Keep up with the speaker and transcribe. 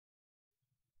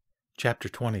Chapter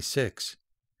 26.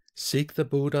 Seek the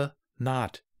Buddha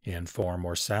not in form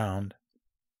or sound.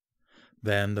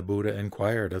 Then the Buddha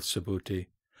inquired of Subhuti,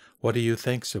 "What do you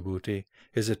think, Subhuti?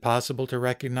 Is it possible to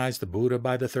recognize the Buddha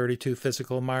by the 32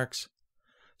 physical marks?"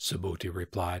 Subhuti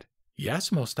replied,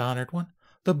 "Yes, most honored one,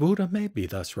 the Buddha may be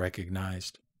thus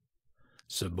recognized."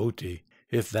 Subhuti,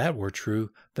 if that were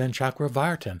true, then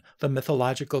Chakravartin, the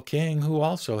mythological king who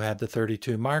also had the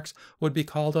 32 marks, would be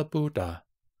called a Buddha.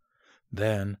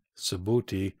 Then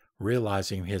Subhuti,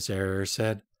 realizing his error,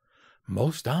 said,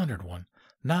 "Most honored one,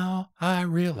 now I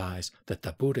realize that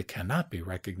the Buddha cannot be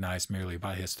recognized merely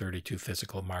by his 32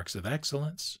 physical marks of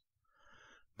excellence."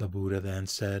 The Buddha then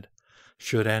said,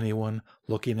 "Should anyone,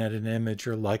 looking at an image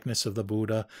or likeness of the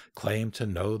Buddha, claim to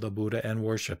know the Buddha and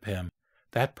worship him,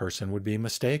 that person would be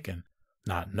mistaken,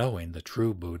 not knowing the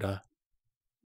true Buddha."